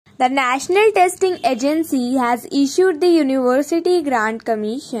The National Testing Agency has issued the University Grant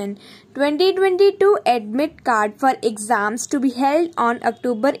Commission 2022 admit card for exams to be held on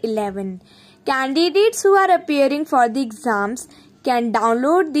October 11. Candidates who are appearing for the exams can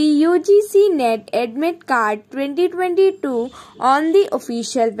download the UGC NET admit card 2022 on the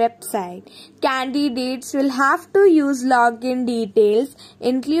official website. Candidates will have to use login details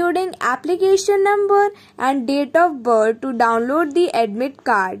including application number and date of birth to download the admit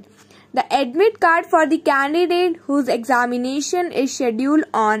card. The admit card for the candidate whose examination is scheduled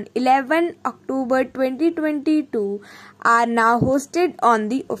on 11 October 2022 are now hosted on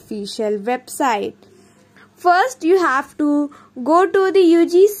the official website. First, you have to go to the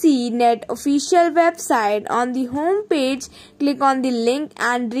UGC NET official website. On the home page, click on the link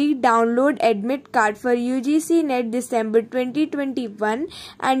and read download admit card for UGC NET December 2021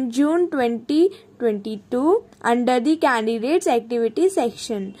 and June 2022 under the candidates activity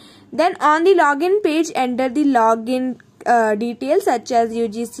section. Then on the login page, enter the login details such as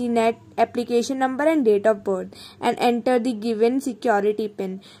UGC NET application number and date of birth and enter the given security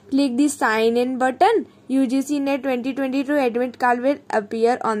pin. Click the sign in button. UGC NET 2022 admit card will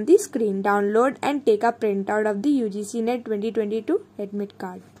appear on the screen. Download and take a printout of the UGC NET 2022 admit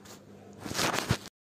card.